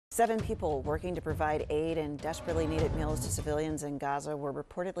7 people working to provide aid and desperately needed meals to civilians in Gaza were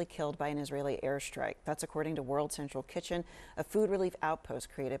reportedly killed by an Israeli airstrike. That's according to World Central Kitchen, a food relief outpost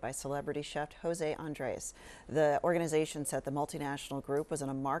created by celebrity chef Jose Andres. The organization said the multinational group was in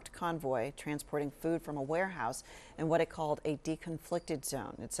a marked convoy transporting food from a warehouse in what it called a deconflicted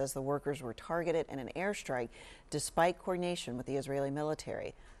zone. It says the workers were targeted in an airstrike despite coordination with the Israeli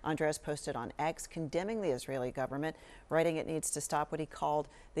military. Andres posted on X condemning the Israeli government, writing it needs to stop what he called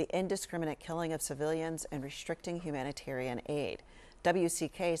the indiscriminate killing of civilians and restricting humanitarian aid.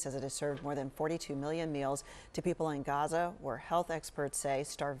 WCK says it has served more than 42 million meals to people in Gaza, where health experts say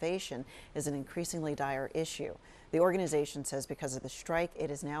starvation is an increasingly dire issue. The organization says because of the strike, it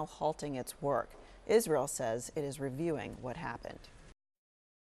is now halting its work. Israel says it is reviewing what happened.